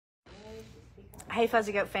Hey,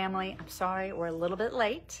 Fuzzy Goat family. I'm sorry we're a little bit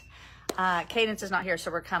late. Cadence is not here,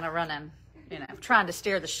 so we're kind of running, trying to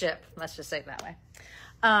steer the ship. Let's just say it that way.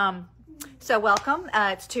 So welcome.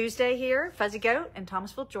 It's Tuesday here, Fuzzy Goat in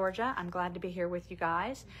Thomasville, Georgia. I'm glad to be here with you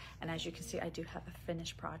guys. And as you can see, I do have a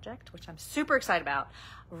finished project, which I'm super excited about.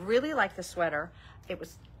 Really like the sweater. It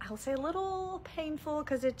was, I'll say, a little painful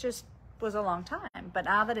because it just was a long time. But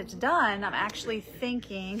now that it's done, I'm actually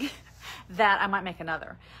thinking that I might make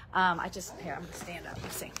another. Here, I'm going to stand up.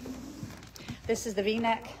 Let's see. This is the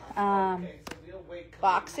V-neck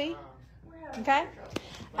boxy. Okay.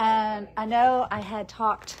 And I know I had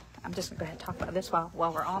talked, I'm just going to go ahead and talk about this while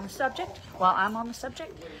we're on the subject, while I'm on the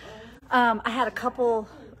subject. I had a couple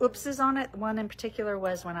oopses on it. One in particular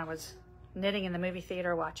was when I was knitting in the movie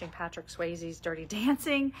theater watching Patrick Swayze's Dirty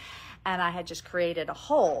Dancing, and I had just created a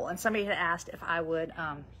hole, and somebody had asked if I would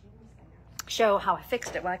show how I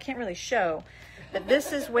fixed it. Well, I can't really show, but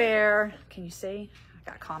this is where, can you see? I've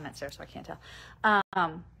got comments there so I can't tell.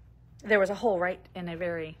 There was a hole right in a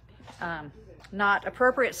very not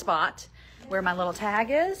appropriate spot where my little tag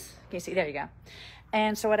is. Can you see? There you go.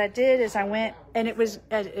 And so what I did is I went, and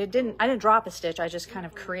I didn't drop a stitch. I just kind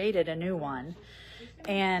of created a new one,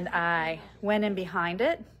 and I went in behind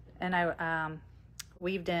it, and I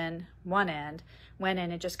weaved in one end, went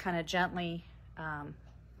in and just kind of gently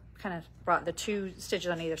kind of brought the two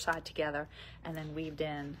stitches on either side together, and then weaved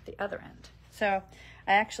in the other end. So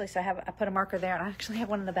I put a marker there, and I actually have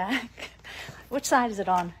one in the back. Which side is it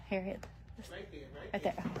on? Here, right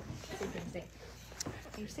there. See if you can see it.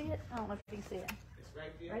 Can you see it? I don't know if you can see it. It's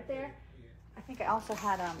right there. Right there. I think I also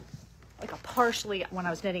had like a partially, when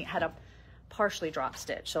I was knitting, it had a partially drop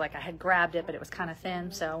stitch. So like I had grabbed it, but it was kind of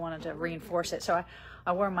thin, so I wanted to reinforce it. So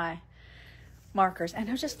I wore my markers, and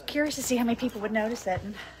I was just curious to see how many people would notice it,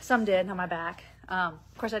 and some did on my back. Of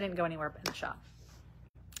course, I didn't go anywhere in the shop.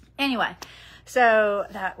 Anyway, so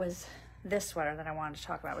that was this sweater that I wanted to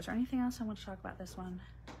talk about. Was there anything else I want to talk about this one?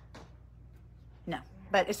 No,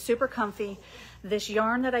 but it's super comfy. This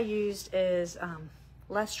yarn that I used is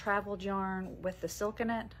less traveled yarn with the silk in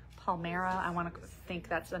it, Palmera. I want to think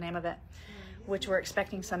that's the name of it, which we're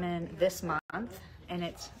expecting some in this month, and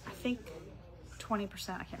it's, I think, 20%.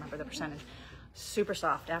 I can't remember the percentage. Super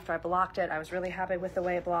soft. After I blocked it, I was really happy with the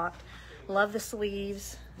way it blocked. Love the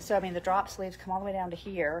sleeves. So, I mean, the drop sleeves come all the way down to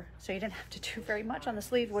here, so you didn't have to do very much on the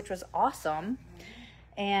sleeve, which was awesome.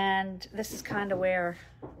 And this is kind of where,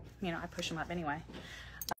 I push them up anyway.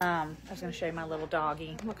 I was going to show you my little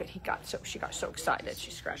doggy. Look at, she got so excited.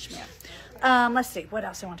 She scratched me up. Let's see, what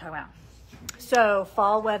else I want to talk about. So,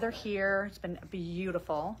 fall weather here. It's been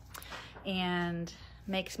beautiful and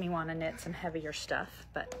makes me want to knit some heavier stuff,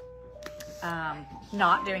 but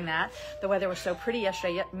not doing that. The weather was so pretty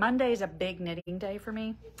yesterday. Monday is a big knitting day for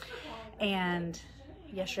me, and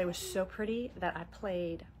yesterday was so pretty that I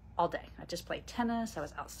played all day. I just played tennis. I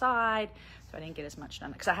was outside, so I didn't get as much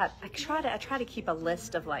done because I try to keep a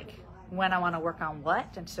list of like when I want to work on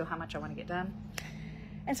what, and so how much I want to get done.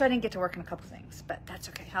 And so I didn't get to work on a couple things, but that's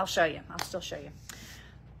okay. I'll show you. I'll still show you.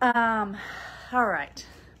 All right.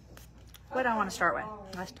 What do I want to start with?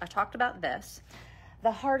 I talked about this.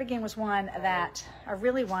 The Hardigan was one that I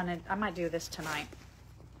really wanted. I might do this tonight.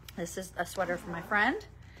 This is a sweater from my friend,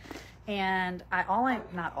 and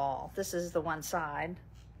this is the one side,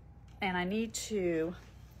 and I need to,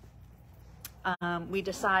 we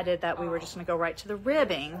decided that we were just going to go right to the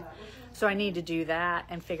ribbing, so I need to do that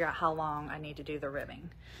and figure out how long I need to do the ribbing.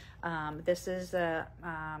 This is a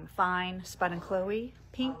fine Spud and Chloe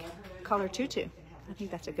pink color tutu. I think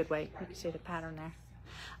that's a good way. You can see the pattern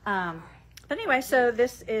there. But anyway, so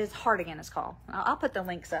this is Hardigan, it's called. I'll put the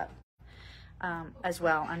links up as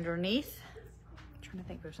well underneath. I'm trying to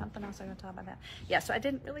think, there's something else I'm going to talk about that. Yeah, so I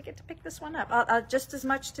didn't really get to pick this one up. Just as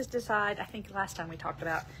much to decide, I think last time we talked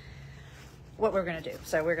about what we're going to do.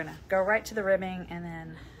 So we're going to go right to the ribbing and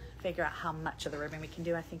then figure out how much of the ribbing we can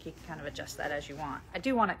do. I think you can kind of adjust that as you want. I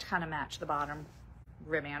do want it to kind of match the bottom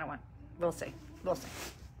ribbing. We'll see. We'll see.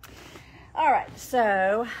 All right,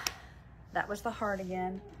 so that was the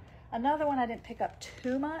Hardigan. Another one I didn't pick up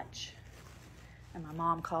too much, and my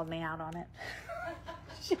mom called me out on it.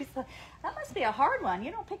 She's like, that must be a hard one.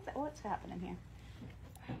 You don't pick that. What's happening here?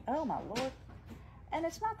 Oh, my Lord. And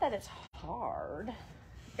it's not that it's hard.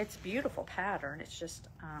 It's beautiful pattern. It's just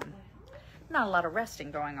not a lot of resting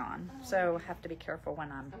going on, so I have to be careful when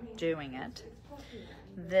I'm doing it.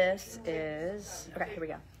 This is, okay, here we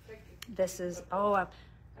go. This is,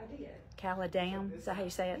 caladium. Is that how you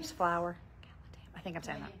say it? It's flower. Caladium. I think I'm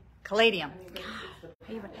saying that. Caladium.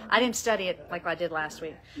 God, I didn't study it like I did last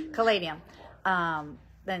week. Caladium.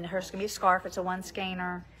 Then hers is going to be a scarf. It's a one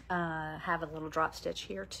skeiner. Have a little drop stitch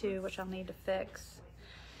here too, which I'll need to fix.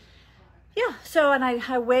 Yeah, so, and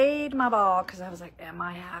I weighed my ball because I was like, am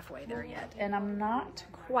I halfway there yet? And I'm not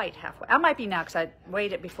quite halfway. I might be now because I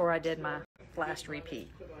weighed it before I did my last repeat.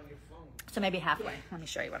 So maybe halfway. Let me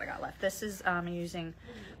show you what I got left. This is using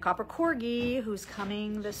Copper Corgi, who's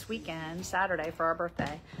coming this weekend, Saturday, for our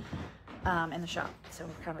birthday, in the shop. So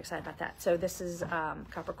we're kind of excited about that. So this is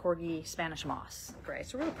Copper Corgi Spanish Moss gray.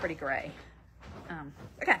 It's a really pretty gray.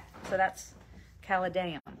 Okay, so that's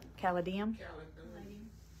Caladium. Caladium?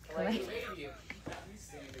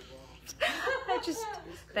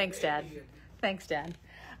 Thanks, Dad. Thanks, Dad.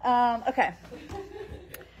 Okay.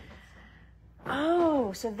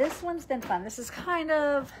 Oh, so this one's been fun. This is kind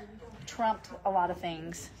of trumped a lot of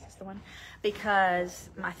things. Is this the one? Because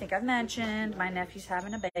I think I've mentioned my nephew's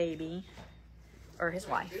having a baby, or his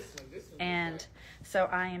wife. And so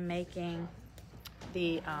I am making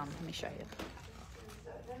the, let me show you.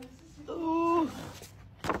 Ooh.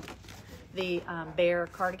 The bear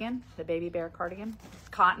cardigan, the baby bear cardigan,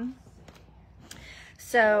 cotton.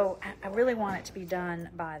 So I really want it to be done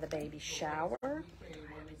by the baby shower.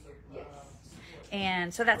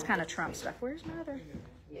 And so that's kind of Trump stuff. Where's my other?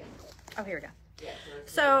 Oh, here we go.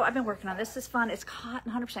 So I've been working on this. This is fun. It's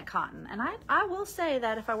cotton, 100% cotton. And I will say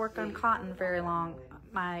that if I work on cotton very long,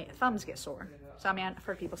 my thumbs get sore. So I mean, I've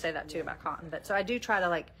heard people say that too about cotton. But so I do try to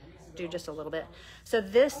like do just a little bit. So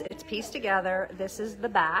this, it's pieced together. This is the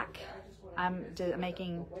back. I'm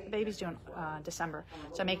making, the baby's doing December,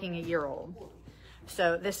 so I'm making a year-old.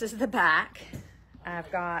 So this is the back. I've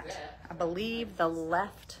got, I believe, the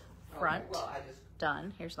left front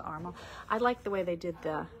done. Here's the arm. I like the way they did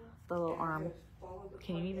the little arm.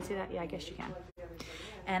 Can you even see that? Yeah, I guess you can.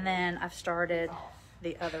 And then I've started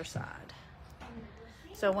the other side.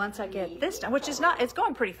 So once I get this done, which is not, it's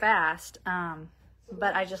going pretty fast,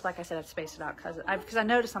 but I just, like I said, I've spaced it out because I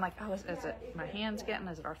noticed, I'm like, oh, is it my hands getting,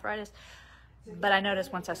 is it arthritis? But I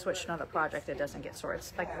noticed once I switch to another project, it doesn't get sore.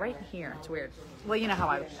 It's like right in here. It's weird. Well, you know how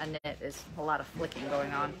I knit is a lot of flicking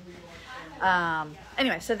going on.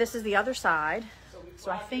 Anyway, so this is the other side.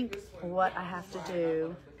 So I think what I have to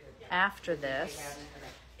do after this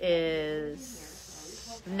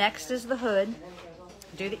is, next is the hood.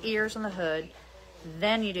 Do the ears on the hood.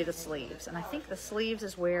 Then you do the sleeves. And I think the sleeves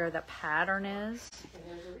is where the pattern is.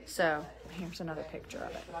 So here's another picture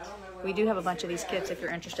of it. We do have a bunch of these kits if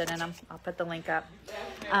you're interested in them. I'll put the link up.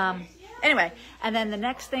 Anyway, and then the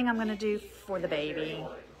next thing I'm going to do for the baby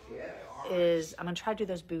is I'm going to try to do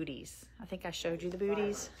those booties. I think I showed you the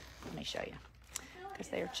booties. Let me show you because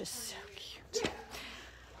they are just so cute.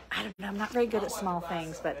 I don't know. I'm not very good at small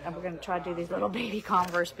things, but we're going to try to do these little baby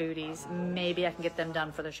Converse booties. Maybe I can get them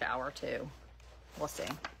done for the shower too. We'll see.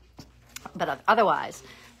 But otherwise,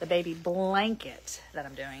 the baby blanket that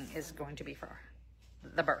I'm doing is going to be for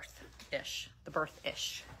the birth-ish. The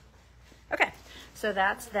birth-ish. Okay, so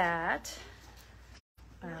that's that.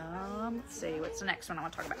 Let's see, what's the next one I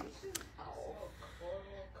want to talk about?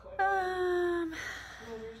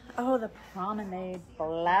 Oh, the promenade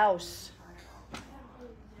blouse.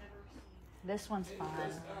 This one's fun.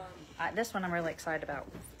 This one I'm really excited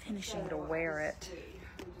about finishing to wear it.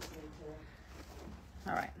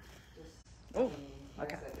 All right. Oh,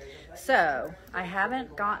 okay. So I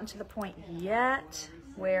haven't gotten to the point yet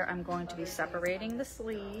where I'm going to be separating the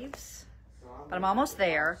sleeves, but I'm almost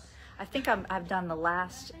there. I think I've done the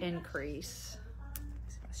last increase.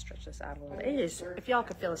 Let's see if I stretch this out a little bit. It is, if y'all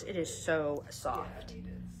could feel this, it is so soft.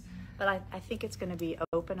 But I think it's going to be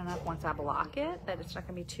open enough once I block it that it's not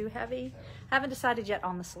going to be too heavy. I haven't decided yet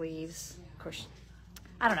on the sleeves. Of course,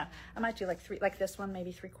 I don't know. I might do like like this one,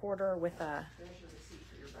 maybe 3/4 with a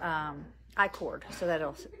I-cord, so that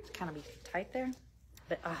it'll kind of be tight there.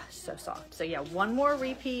 But so soft. So yeah, one more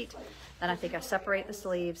repeat. Then I think I separate the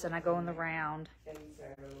sleeves and I go in the round.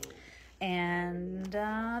 And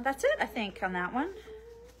that's it, I think, on that one.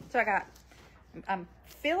 So I got,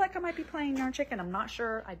 feel like I might be playing Yarn Chicken. I'm not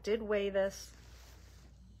sure. I did weigh this.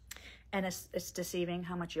 And it's deceiving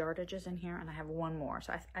how much yardage is in here. And I have one more.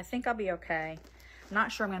 So I think I'll be okay. I'm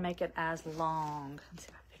not sure I'm going to make it as long. Let's see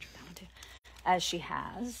if I picture that one too. As she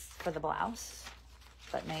has for the blouse.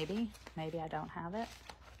 But maybe I don't have it.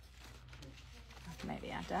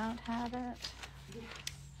 Maybe I don't have it.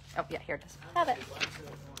 Oh yeah, here it is. Have it.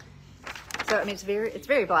 So I mean, it's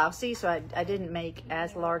very blousy. So I didn't make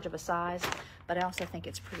as large of a size, but I also think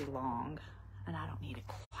it's pretty long, and I don't need it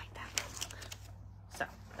quite that long. So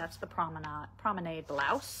that's the promenade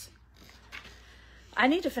blouse. I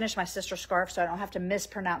need to finish my sister scarf so I don't have to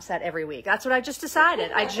mispronounce that every week. That's what I just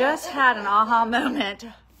decided. I just had an aha moment.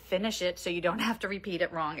 Finish it so you don't have to repeat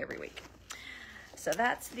it wrong every week. So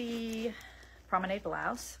that's the promenade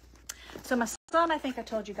blouse. So my son, I think I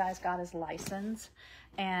told you guys, got his license,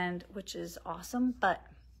 and which is awesome, but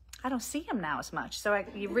I don't see him now as much. So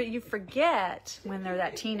you forget when they're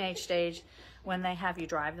that teenage stage, when they have you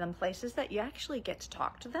drive them places, that you actually get to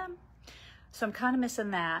talk to them. So I'm kind of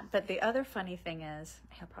missing that. But the other funny thing is,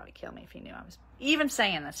 he'll probably kill me if he knew I was even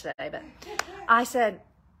saying this today, but I said,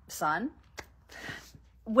 son,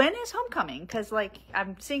 when is homecoming? Because like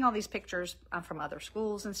I'm seeing all these pictures from other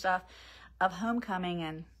schools and stuff of homecoming,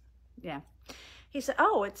 and yeah. He said,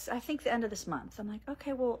 oh, it's, I think, the end of this month. I'm like,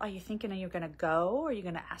 okay, well, are you thinking, are you going to go? Or are you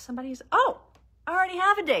going to ask somebody? He's, oh, I already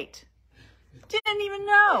have a date. Didn't even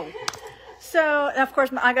know. So, of course,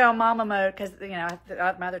 I go mama mode because, you know,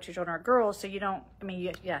 my other two children are girls. So you don't, I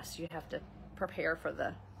mean, yes, you have to prepare for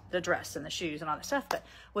the dress and the shoes and all that stuff. But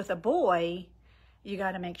with a boy, you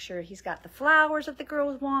got to make sure he's got the flowers that the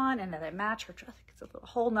girls want and that they match her dress. It's a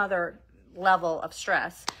whole nother level of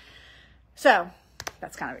stress. So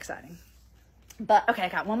that's kind of exciting. But, okay, I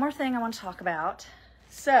got one more thing I want to talk about.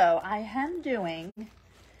 So, I am doing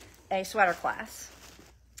a sweater class,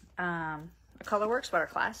 a colorwork sweater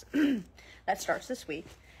class that starts this week.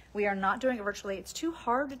 We are not doing it virtually. It's too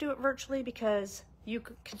hard to do it virtually because you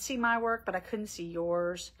could see my work, but I couldn't see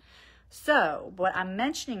yours. So, but I'm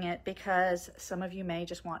mentioning it because some of you may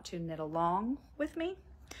just want to knit along with me.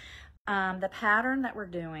 The pattern that we're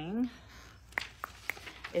doing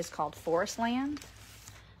is called Forest Land.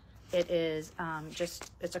 It is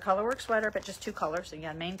it's a colorwork sweater, but just two colors. So you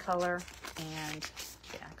got main color and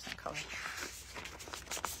the accent color.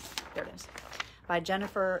 There it is. By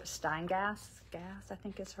Jennifer Steingass, I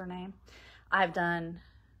think is her name. I've done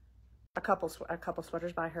a couple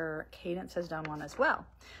sweaters by her. Cadence has done one as well.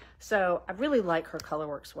 So I really like her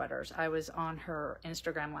colorwork sweaters. I was on her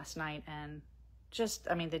Instagram last night, and just,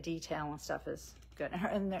 I mean, the detail and stuff is good.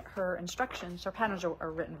 And her instructions, her patterns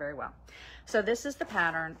are written very well. So this is the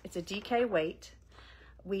pattern. It's a DK weight.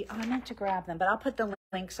 I meant to grab them, but I'll put the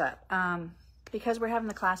links up. Because we're having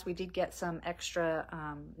the class, we did get some extra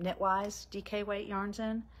Knitwise DK weight yarns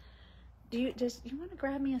in. Do you want to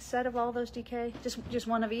grab me a set of all those DK? Just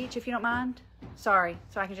one of each, if you don't mind? Sorry,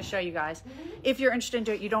 so I can just show you guys. If you're interested in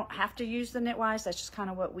doing it, you don't have to use the Knitwise. That's just kind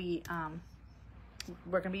of what we're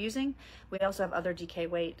going to be using. We also have other DK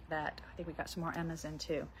weight that I think we got some more Emmas in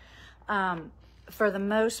too. For the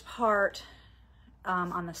most part,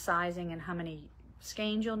 on the sizing and how many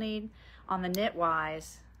skeins you'll need, on the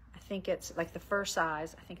Knitwise, I think it's like the first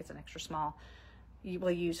size, I think it's an extra small. You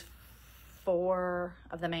will use 4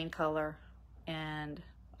 of the main color, and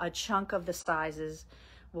a chunk of the sizes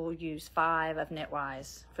will use 5 of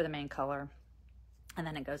Knitwise for the main color. And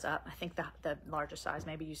then it goes up. I think the largest size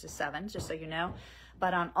maybe uses 7, just so you know.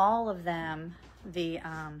 But on all of them, the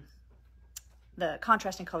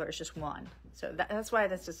contrasting color is just 1. So that's why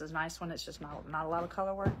this is a nice one. It's just not a lot of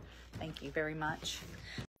color work. Thank you very much.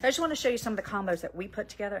 I just want to show you some of the combos that we put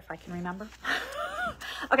together, if I can remember.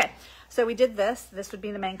 Okay, so we did this. This would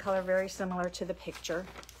be the main color, very similar to the picture.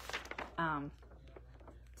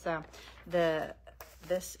 So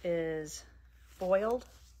this is foiled.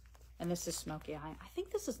 And this is Smoky Eye. I think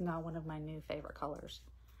this is not one of my new favorite colors,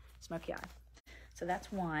 Smoky Eye. So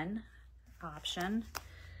that's one option.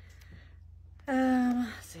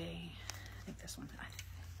 Let's see. I think this one.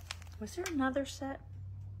 Was there another set?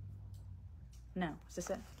 No. Is this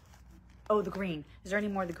it? Oh, the green. Is there any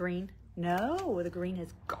more of the green? No, the green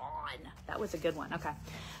is gone. That was a good one. Okay.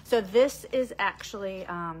 So this is actually,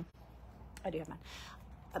 I do have mine.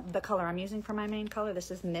 The color I'm using for my main color, this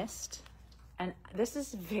is Mist. And this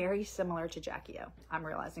is very similar to Jackie O, I'm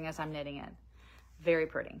realizing as I'm knitting it. Very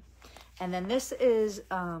pretty. And then this is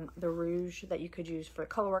the rouge that you could use for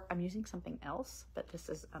color work. I'm using something else, but this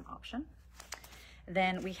is an option.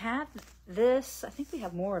 Then we have this, I think we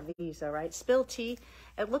have more of these though, right? Spill Tea.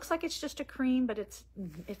 It looks like it's just a cream, but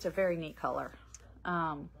it's a very neat color.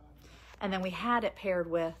 And then we had it paired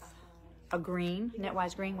with a green,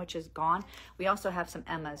 Knitwise green, which is gone. We also have some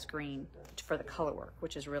Emma's green for the color work,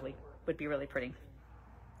 which is would be really pretty.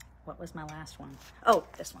 What was my last one? Oh,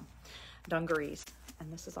 this one, Dungarees.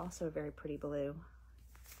 And this is also a very pretty blue.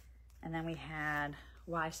 And then we had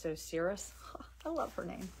Why So Serious? I love her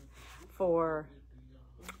name. For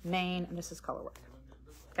Maine, and this is color work.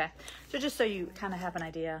 Okay, so just so you kind of have an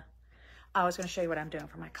idea, I was going to show you what I'm doing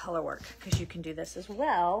for my color work, because you can do this as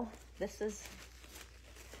well. This is,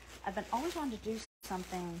 I've been always wanting to do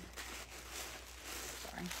something,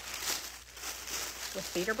 sorry,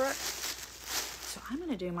 with Beaterbrook. So I'm going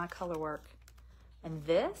to do my color work. And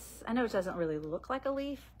this, I know it doesn't really look like a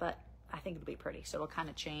leaf, but I think it'll be pretty. So it'll kind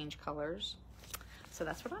of change colors. So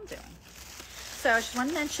that's what I'm doing. So I just want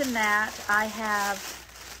to mention that I have,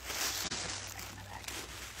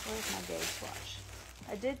 Where's my gauge swatch?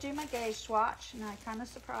 I did do my gauge swatch, and I kind of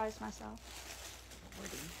surprised myself.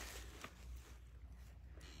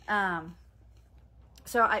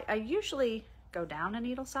 So I usually go down a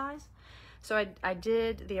needle size. So I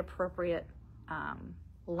did the appropriate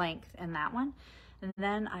length in that one. And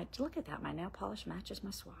then look at that, my nail polish matches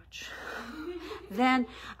my swatch. Then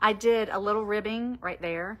I did a little ribbing right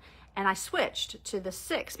there, and I switched to the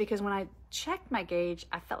 6 because when I checked my gauge,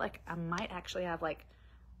 I felt like I might actually have like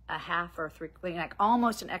a half or 3, like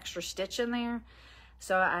almost an extra stitch in there.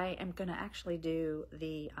 So I am gonna actually do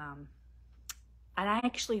the, and I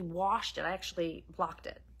actually washed it. I actually blocked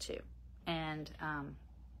it too. And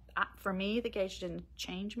for me, the gauge didn't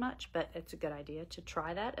change much, but it's a good idea to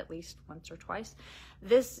try that at least once or twice.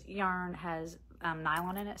 This yarn has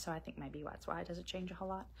nylon in it, so I think maybe that's why it doesn't change a whole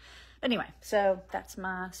lot. Anyway, so that's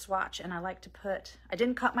my swatch, and I like to put, I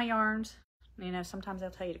didn't cut my yarns. You know, sometimes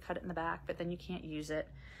they'll tell you to cut it in the back, but then you can't use it.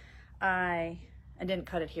 I didn't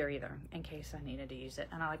cut it here either in case I needed to use it,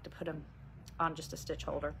 and I like to put them on just a stitch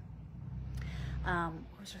holder.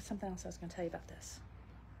 Was there something else I was going to tell you about this?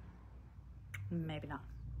 Maybe not.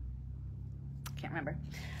 Can't remember.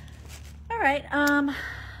 All right, and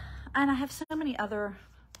I have so many other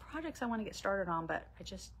projects I want to get started on, but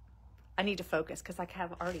I need to focus because I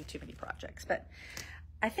have already too many projects. But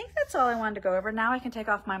I think that's all I wanted to go over. Now I can take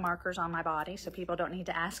off my markers on my body so people don't need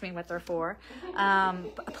to ask me what they're for.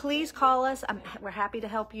 Please call us. We're happy to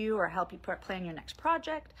help you or help you plan your next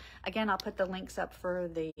project. Again, I'll put the links up for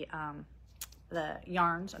the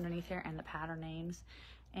yarns underneath here and the pattern names.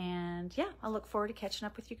 And yeah, I look forward to catching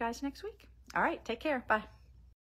up with you guys next week. All right, take care. Bye.